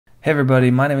Hey everybody,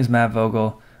 my name is Matt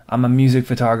Vogel. I'm a music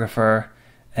photographer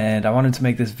and I wanted to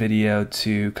make this video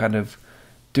to kind of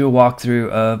do a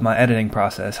walkthrough of my editing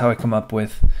process, how I come up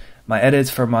with my edits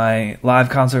for my live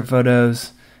concert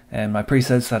photos and my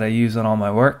presets that I use on all my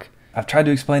work. I've tried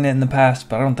to explain it in the past,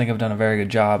 but I don't think I've done a very good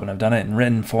job, and I've done it in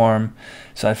written form,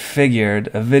 so I figured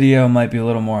a video might be a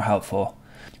little more helpful.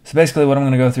 So basically what I'm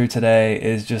going to go through today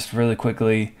is just really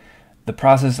quickly the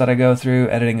process that I go through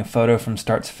editing a photo from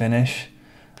start to finish.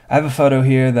 I have a photo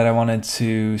here that I wanted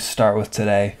to start with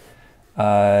today.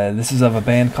 This is of a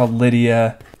band called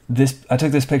Lydia. I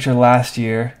took this picture last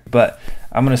year, but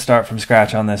I'm going to start from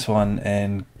scratch on this one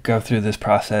and go through this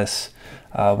process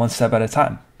one step at a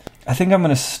time. I think I'm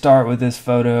going to start with this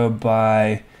photo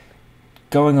by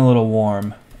going a little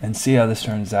warm and see how this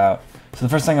turns out. So the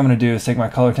first thing I'm going to do is take my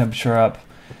color temperature up.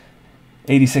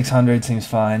 8600 seems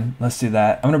fine. Let's do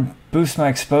that. I'm going to boost my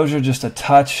exposure just a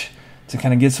touch to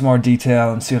kind of get some more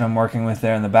detail and see what I'm working with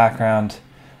there in the background.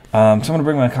 So I'm going to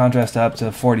bring my contrast up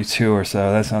to 42 or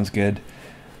so. That sounds good.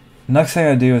 Next thing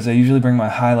I do is I usually bring my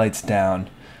highlights down.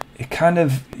 It kind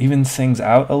of evens things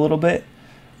out a little bit.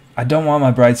 I don't want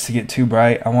my brights to get too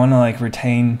bright. I want to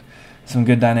retain some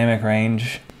good dynamic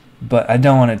range, but I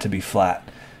don't want it to be flat.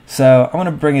 So I'm going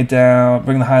to bring it down,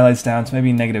 bring the highlights down to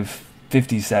maybe negative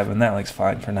 57. That looks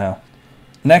fine for now.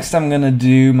 Next I'm going to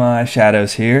do my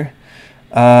shadows here.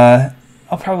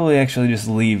 I'll probably actually just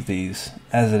leave these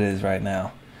as it is right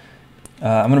now.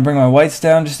 I'm going to bring my whites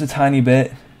down just a tiny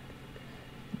bit,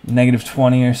 negative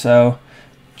 20 or so,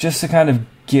 just to kind of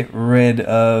get rid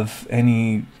of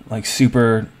any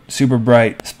super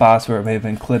bright spots where it may have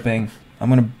been clipping. I'm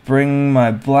going to bring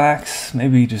my blacks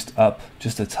maybe just up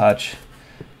just a touch.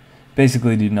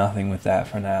 Basically do nothing with that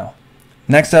for now.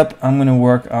 Next up, I'm going to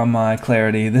work on my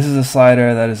clarity. This is a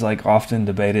slider that is often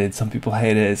debated. Some people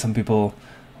hate it, some people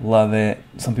love it,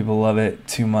 some people love it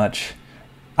too much.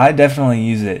 I definitely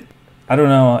use it. I don't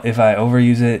know if I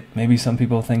overuse it. Maybe some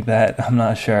people think that. I'm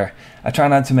not sure. I try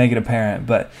not to make it apparent,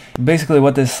 but basically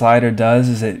what this slider does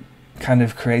is it kind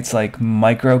of creates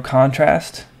micro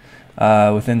contrast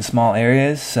within small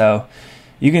areas. So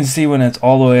you can see when it's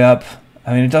all the way up.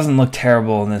 I mean, it doesn't look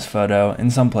terrible in this photo. In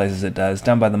some places it does.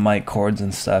 Down by the mic cords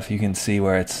and stuff, you can see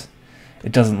where it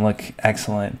doesn't look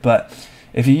excellent. But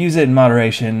if you use it in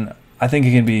moderation, I think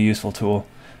it can be a useful tool.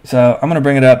 So I'm going to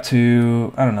bring it up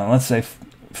to, I don't know, let's say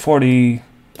 40,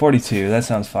 42. That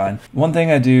sounds fine. One thing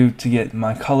I do to get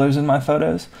my colors in my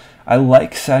photos, I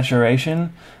like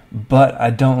saturation, but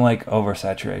I don't like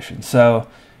oversaturation. So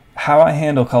how I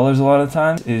handle colors a lot of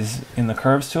times is in the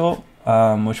curves tool,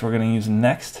 which we're going to use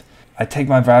next. I take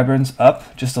my vibrance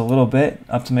up just a little bit,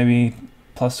 up to maybe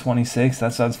plus 26.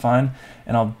 That sounds fine.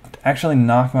 And I'll actually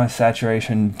knock my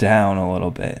saturation down a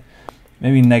little bit.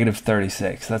 Maybe negative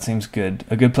 36. That seems good.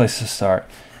 A good place to start.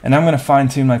 And I'm going to fine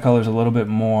tune my colors a little bit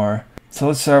more. So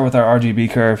let's start with our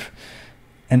RGB curve.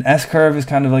 An S curve is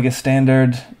kind of like a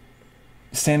standard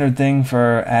thing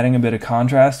for adding a bit of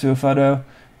contrast to a photo.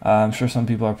 I'm sure some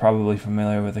people are probably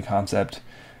familiar with the concept.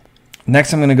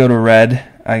 Next I'm going to go to red.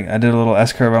 I did a little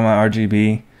S curve on my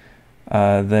RGB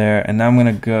there, and now I'm going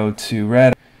to go to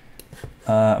red.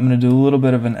 I'm going to do a little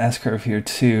bit of an S curve here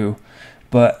too,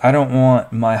 but I don't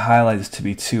want my highlights to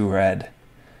be too red.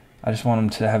 I just want them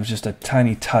to have just a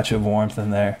tiny touch of warmth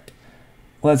in there.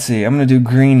 Let's see, I'm going to do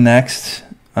green next,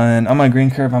 and on my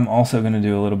green curve I'm also going to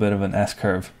do a little bit of an S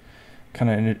curve,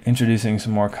 kind of introducing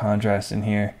some more contrast in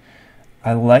here.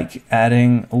 I like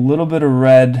adding a little bit of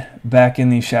red back in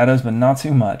these shadows, but not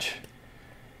too much.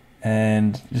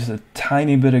 And just a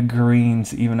tiny bit of green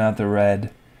to even out the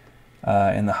red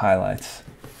in the highlights.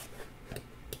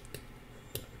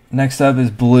 Next up is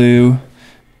blue.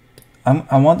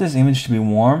 I want this image to be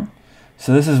warm,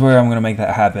 so this is where I'm going to make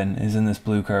that happen, is in this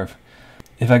blue curve.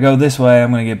 If I go this way, I'm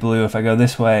going to get blue. If I go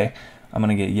this way, I'm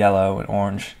going to get yellow and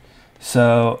orange.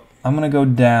 So I'm going to go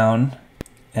down,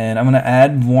 and I'm going to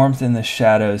add warmth in the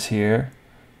shadows here.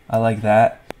 I like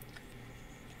that.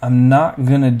 I'm not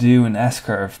going to do an S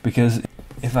curve, because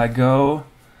if I go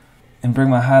and bring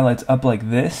my highlights up like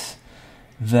this,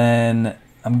 then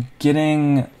I'm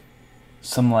getting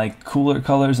some cooler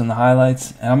colors in the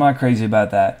highlights, and I'm not crazy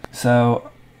about that. So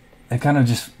it kind of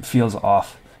just feels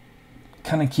off.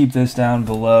 Kind of keep this down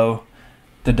below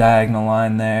the diagonal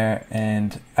line there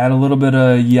and add a little bit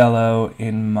of yellow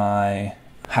in my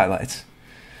highlights.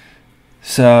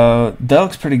 So that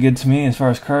looks pretty good to me as far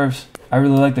as curves. I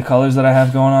really like the colors that I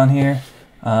have going on here.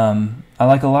 I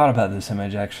like a lot about this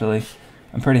image actually.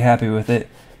 I'm pretty happy with it.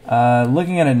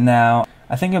 Looking at it now,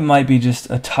 I think it might be just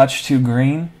a touch too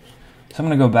green. So I'm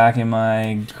going to go back in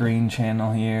my green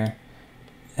channel here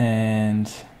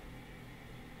and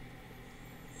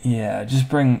Yeah, just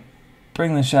bring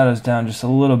the shadows down just a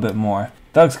little bit more.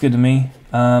 That looks good to me.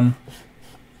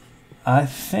 I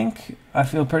think I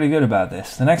feel pretty good about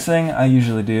this. The next thing I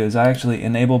usually do is I actually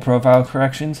enable profile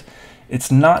corrections.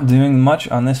 It's not doing much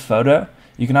on this photo.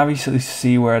 You can obviously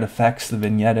see where it affects the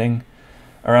vignetting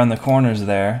around the corners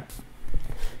there.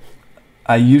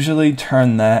 I usually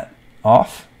turn that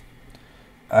off.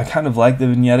 I kind of like the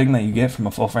vignetting that you get from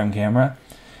a full frame camera.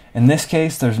 In this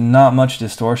case, there's not much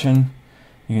distortion.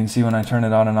 You can see when I turn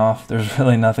it on and off, there's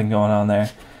really nothing going on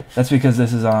there. That's because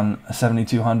this is on a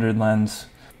 7200 lens.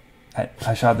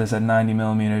 I shot this at 90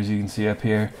 millimeters, you can see up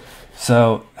here.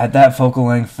 So at that focal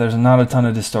length, there's not a ton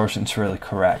of distortion to really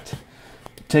correct.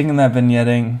 Taking that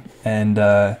vignetting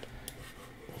and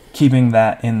keeping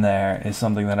that in there is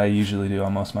something that I usually do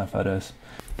on most of my photos.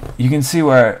 You can see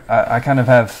where I kind of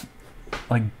have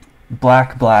like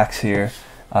blacks here.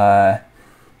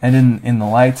 And in the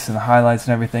lights and the highlights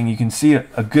and everything, you can see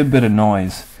a good bit of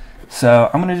noise. So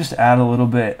I'm going to just add a little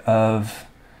bit of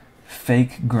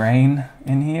fake grain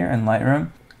in here in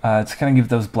Lightroom. To kind of give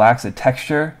those blacks a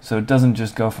texture, so it doesn't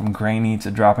just go from grainy to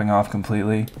dropping off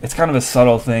completely. It's kind of a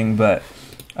subtle thing, but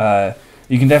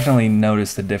you can definitely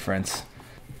notice the difference.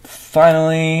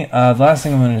 Finally, the last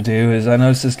thing I'm going to do is I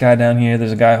noticed this guy down here.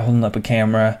 There's a guy holding up a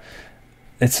camera.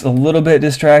 It's a little bit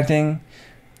distracting.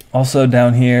 Also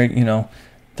down here, you know,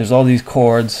 there's all these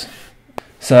chords.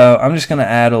 So I'm just going to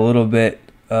add a little bit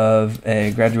of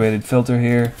a graduated filter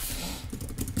here.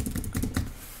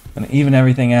 I'm going to even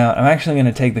everything out. I'm actually going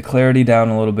to take the clarity down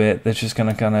a little bit. That's just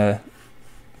going to kind of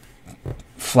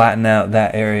flatten out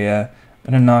that area.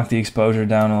 I'm going to knock the exposure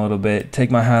down a little bit.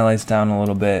 Take my highlights down a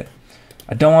little bit.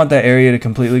 I don't want that area to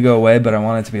completely go away, but I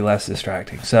want it to be less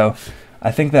distracting. So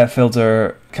I think that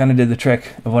filter kind of did the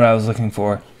trick of what I was looking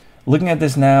for. Looking at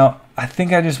this now, I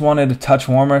think I just wanted a touch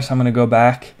warmer, so I'm going to go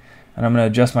back and I'm going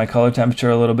to adjust my color temperature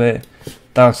a little bit.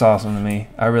 That looks awesome to me.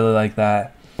 I really like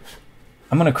that.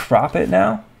 I'm going to crop it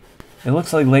now. It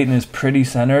looks like Leighton is pretty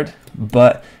centered,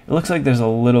 but it looks like there's a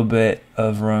little bit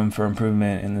of room for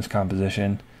improvement in this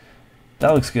composition.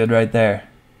 That looks good right there.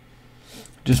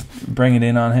 Just bring it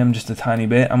in on him just a tiny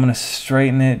bit. I'm going to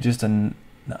straighten it just a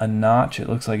notch. It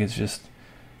looks like it's just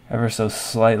ever so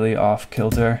slightly off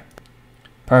kilter.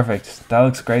 Perfect. That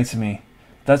looks great to me.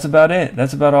 That's about it.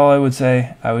 That's about all I would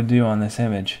say I would do on this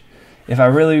image. If I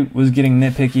really was getting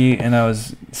nitpicky and I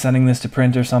was sending this to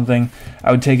print or something,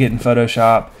 I would take it in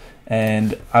Photoshop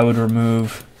and I would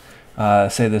remove,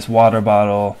 say, this water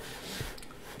bottle,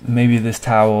 maybe this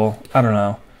towel. I don't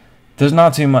know. There's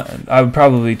not too much. I would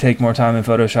probably take more time in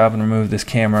Photoshop and remove this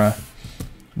camera.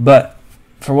 But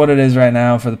for what it is right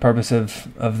now, for the purpose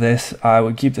of this, I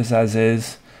would keep this as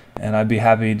is, and I'd be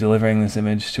happy delivering this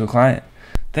image to a client.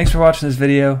 Thanks for watching this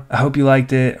video. I hope you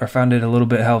liked it or found it a little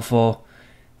bit helpful.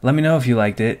 Let me know if you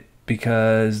liked it,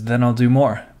 because then I'll do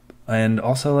more. And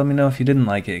also let me know if you didn't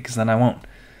like it, because then I won't.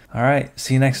 Alright,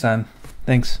 see you next time.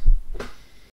 Thanks.